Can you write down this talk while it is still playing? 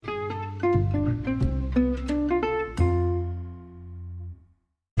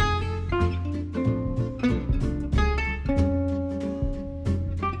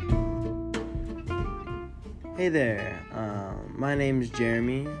Hey there, my name is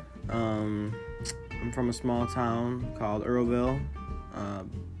Jeremy. I'm from a small town called Earlville,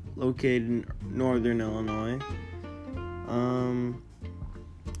 located in northern Illinois.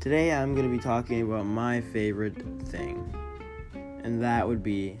 Today I'm going to be talking about my favorite thing, and that would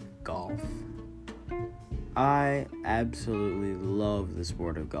be golf. I absolutely love the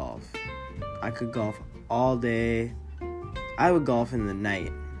sport of golf. I could golf all day. I would golf in the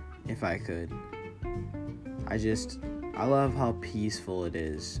night if I could. I love how peaceful it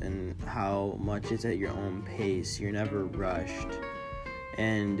is and how much it's at your own pace. You're never rushed.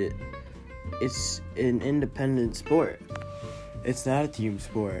 And it's an independent sport. It's not a team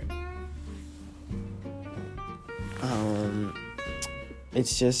sport.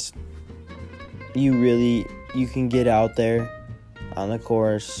 It's just, you can get out there on the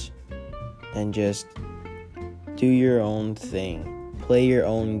course and just do your own thing. Play your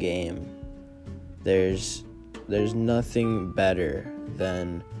own game. There's nothing better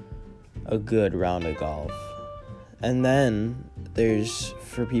than a good round of golf. And then there's,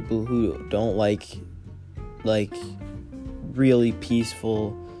 for people who don't like really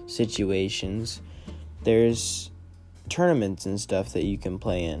peaceful situations, there's tournaments and stuff that you can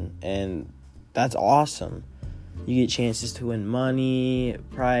play in, and that's awesome. You get chances to win money,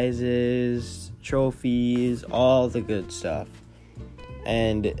 prizes, trophies, all the good stuff.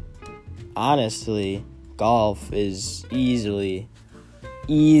 And honestly, golf is easily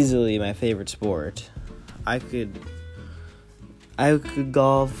my favorite sport. I could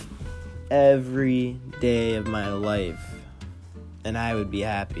golf every day of my life, and I would be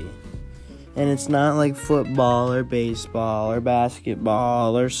happy. And it's not like football or baseball or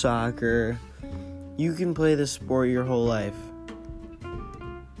basketball or soccer. You can play this sport your whole life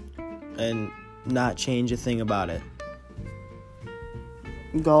and not change a thing about it.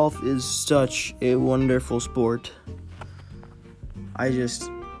 Golf is such a wonderful sport. I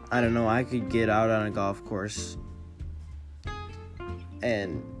don't know, I could get out on a golf course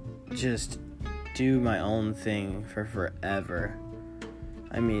and just do my own thing for forever.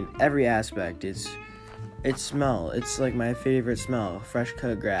 I mean, every aspect, it's smell. It's like my favorite smell, fresh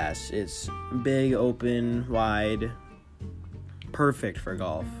cut grass. It's big, open, wide, perfect for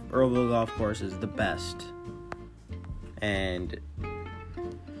golf. Earlville Golf Course is the best. And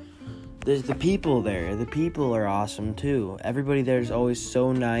there's the people there. The people are awesome too. Everybody there is always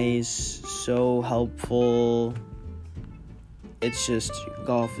so nice, so helpful. It's just,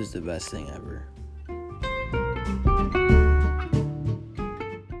 golf is the best thing ever.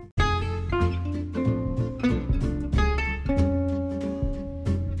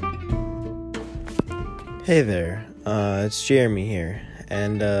 Hey there, it's Jeremy here,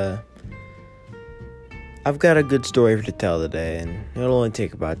 and I've got a good story to tell today, and it'll only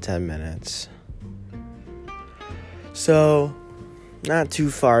take about 10 minutes. So, not too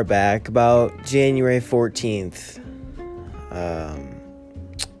far back, about January 14th,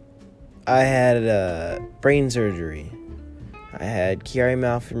 I had brain surgery. I had Chiari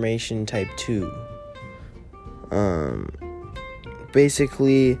malformation type 2.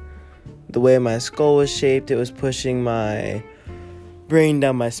 Basically, the way my skull was shaped, it was pushing my brain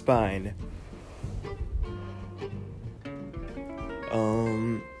down my spine.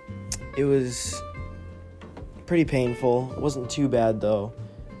 It was pretty painful. It wasn't too bad though.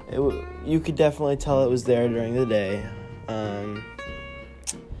 You could definitely tell it was there during the day.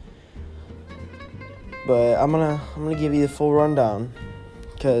 But I'm gonna give you the full rundown,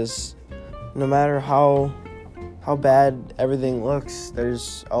 because no matter how bad everything looks,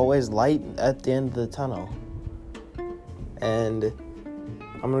 there's always light at the end of the tunnel. And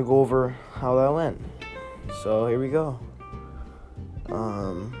I'm gonna go over how that went. So here we go.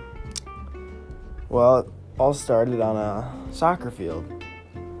 Well, it all started on a soccer field.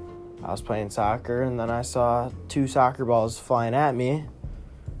 I was playing soccer, and then I saw 2 soccer balls flying at me,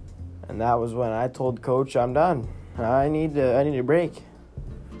 and that was when I told Coach I'm done. I need a break.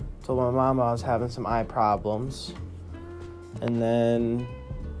 Told my mom I was having some eye problems, and then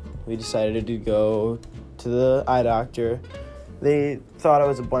we decided to go to the eye doctor. They thought it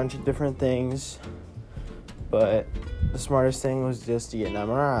was a bunch of different things, but the smartest thing was just to get an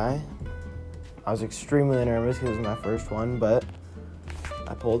MRI. I was extremely nervous because it was my first one, but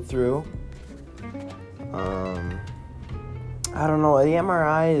I pulled through. I don't know, the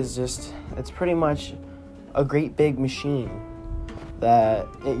MRI is it's pretty much a great big machine that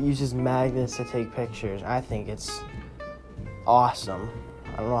it uses magnets to take pictures. I think it's awesome.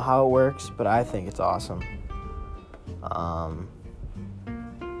 I don't know how it works, but I think it's awesome.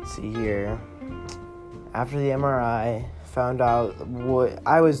 See here. After the MRI, found out what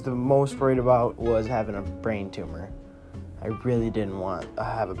I was the most worried about was having a brain tumor. I really didn't want to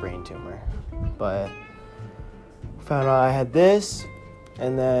have a brain tumor, but found out I had this,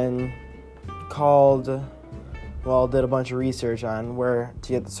 and then did a bunch of research on where to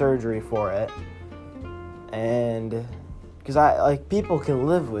get the surgery for it, and because people can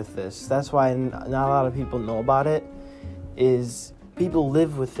live with this. That's why not a lot of people know about it, is people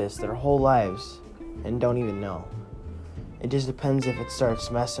live with this their whole lives and don't even know. It just depends if it starts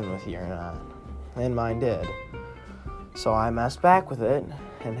messing with you or not, and mine did. So I messed back with it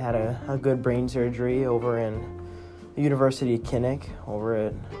and had a good brain surgery over in the University of Kinnick over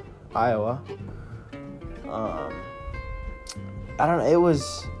at Iowa. I don't know, it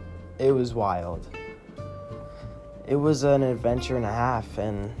was wild. It was an adventure and a half,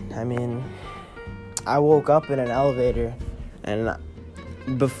 and I mean, I woke up in an elevator, and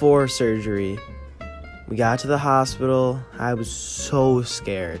before surgery, we got to the hospital. I was so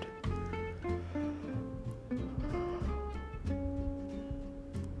scared.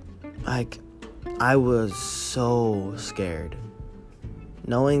 I was so scared.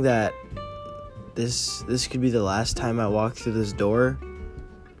 Knowing that this could be the last time I walk through this door.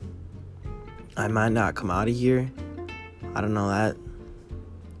 I might not come out of here. I don't know,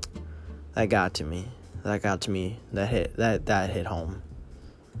 that got to me. That hit home.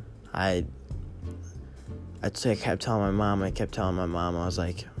 I kept telling my mom, I was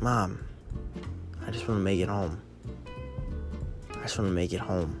like, Mom, I just want to make it home.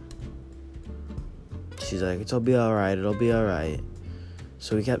 She's like, it'll be alright.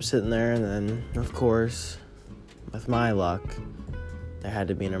 So we kept sitting there, and then, of course, with my luck, there had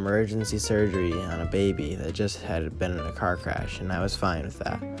to be an emergency surgery on a baby that just had been in a car crash, and I was fine with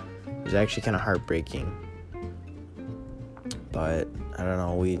that. It was actually kind of heartbreaking. But, I don't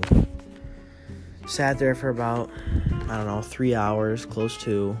know, we sat there for about, 3 hours, close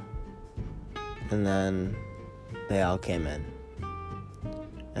to, and then they all came in.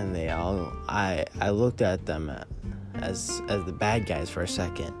 And I looked at them as the bad guys for a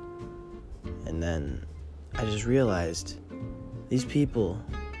second. And then I just realized these people,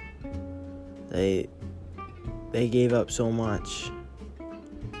 they gave up so much,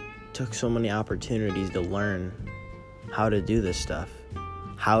 took so many opportunities to learn how to do this stuff,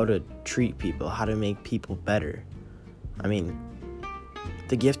 how to treat people, how to make people better. I mean,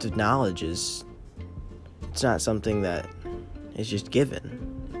 the gift of knowledge it's not something that is just given.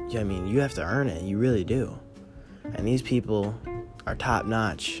 I mean, you have to earn it. You really do. And these people are top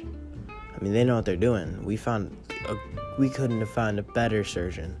notch. I mean, they know what they're doing. We couldn't have found a better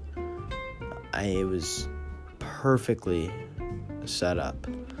surgeon. It was perfectly set up.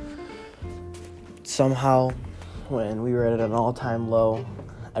 Somehow, when we were at an all-time low,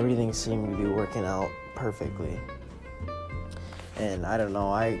 everything seemed to be working out perfectly. And I don't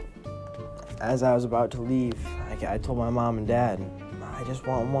know, as I was about to leave, I told my mom and dad, I just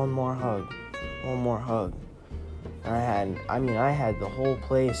want one more hug. And I had the whole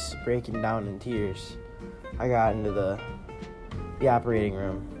place breaking down in tears. I got into the operating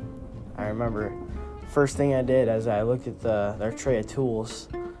room. I remember first thing I did as I looked at their tray of tools,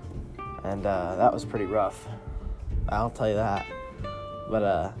 and that was pretty rough. I'll tell you that.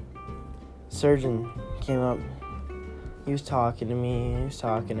 But surgeon came up. He was talking to me,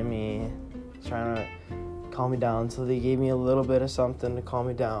 trying to calm me down. So they gave me a little bit of something to calm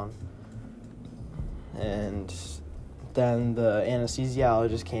me down. And then the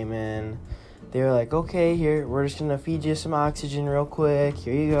anesthesiologist came in. They were like, okay, here, we're just going to feed you some oxygen real quick.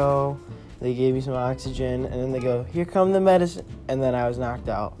 Here you go. They gave me some oxygen, and then they go, here come the medicine. And then I was knocked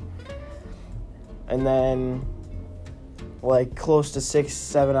out. And then, close to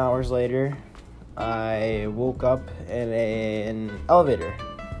 6-7 hours later, I woke up in an elevator.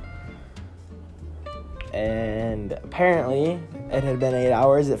 And apparently, it had been 8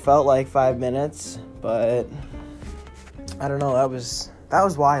 hours. It felt like 5 minutes, but I don't know. That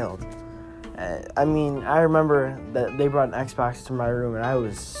was wild. I mean, I remember that they brought an Xbox to my room, and I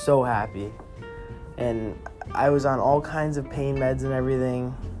was so happy. And I was on all kinds of pain meds and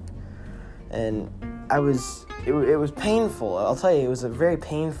everything. And it was painful. I'll tell you, it was very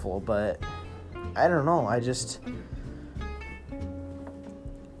painful, but I don't know.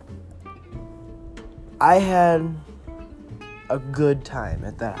 I had a good time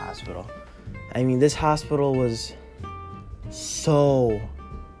at that hospital. I mean, this hospital was so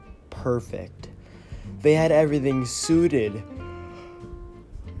perfect. They had everything suited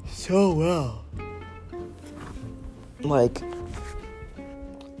so well.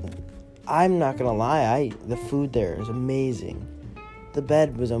 I'm not gonna lie, the food there is amazing. The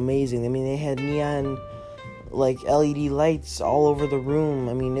bed was amazing. I mean, they had neon like LED lights all over the room.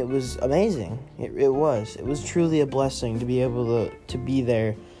 I mean, it was amazing. It was truly a blessing to be able to be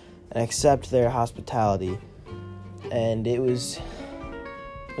there and accept their hospitality. And it was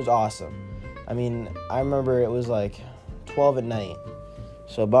awesome. I mean, I remember it was like 12 at night,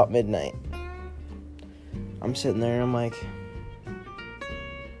 so about midnight. I'm sitting there and I'm like,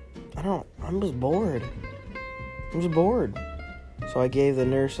 I'm just bored. So I gave the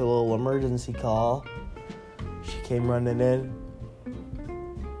nurse a little emergency call. She came running in.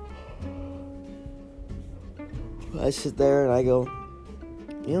 I sit there and I go,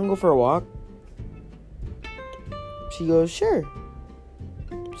 "You wanna go for a walk?" She goes, "Sure."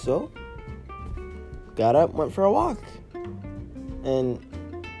 So, got up, went for a walk. And,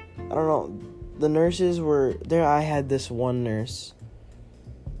 I don't know, the nurses were there. I had this one nurse.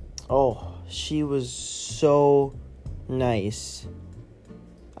 Oh, she was so nice.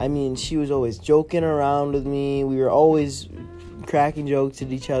 I mean, she was always joking around with me. We were always cracking jokes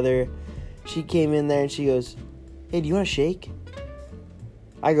at each other. She came in there and she goes, "Hey, do you want a shake?"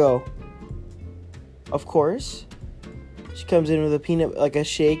 I go, "Of course." She comes in with a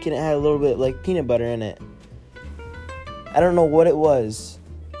shake, and it had a little bit like peanut butter in it. I don't know what it was,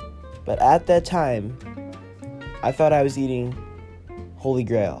 but at that time, I thought I was eating Holy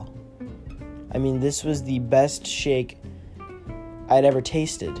Grail. I mean, this was the best shake I'd ever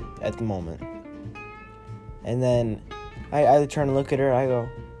tasted at the moment. And then I turn and look at her. I go,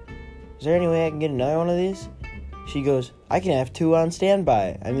 "Is there any way I can get another one of these?" She goes, "I can have 2 on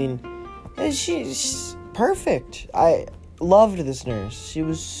standby." I mean, she's perfect. I loved this nurse. She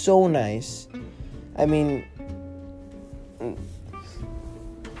was so nice. I mean,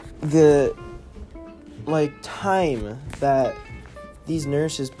 the time that these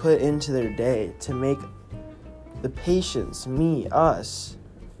nurses put into their day to make the patients, to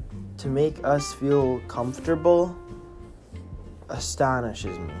make us feel comfortable,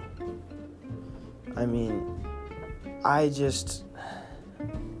 astonishes me. I mean,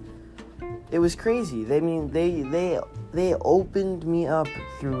 it was crazy. They opened me up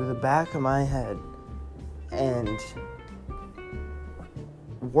through the back of my head and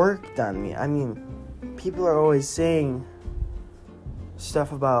worked on me. I mean, people are always saying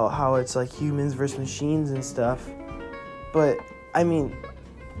stuff about how it's like humans versus machines and stuff, but I mean,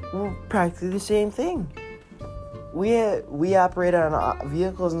 we're practically the same thing. We operate on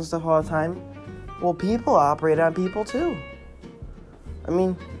vehicles and stuff all the time. Well, people operate on people too. I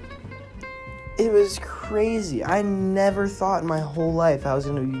mean, it was crazy. I never thought in my whole life I was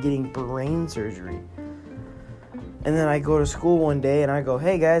going to be getting brain surgery. And then I go to school one day and I go,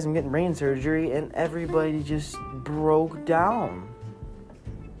 "Hey guys, I'm getting brain surgery," and everybody just broke down.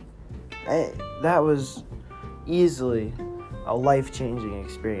 That was easily a life-changing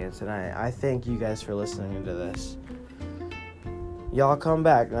experience, and I thank you guys for listening to this. Y'all come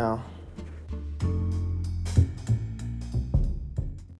back now.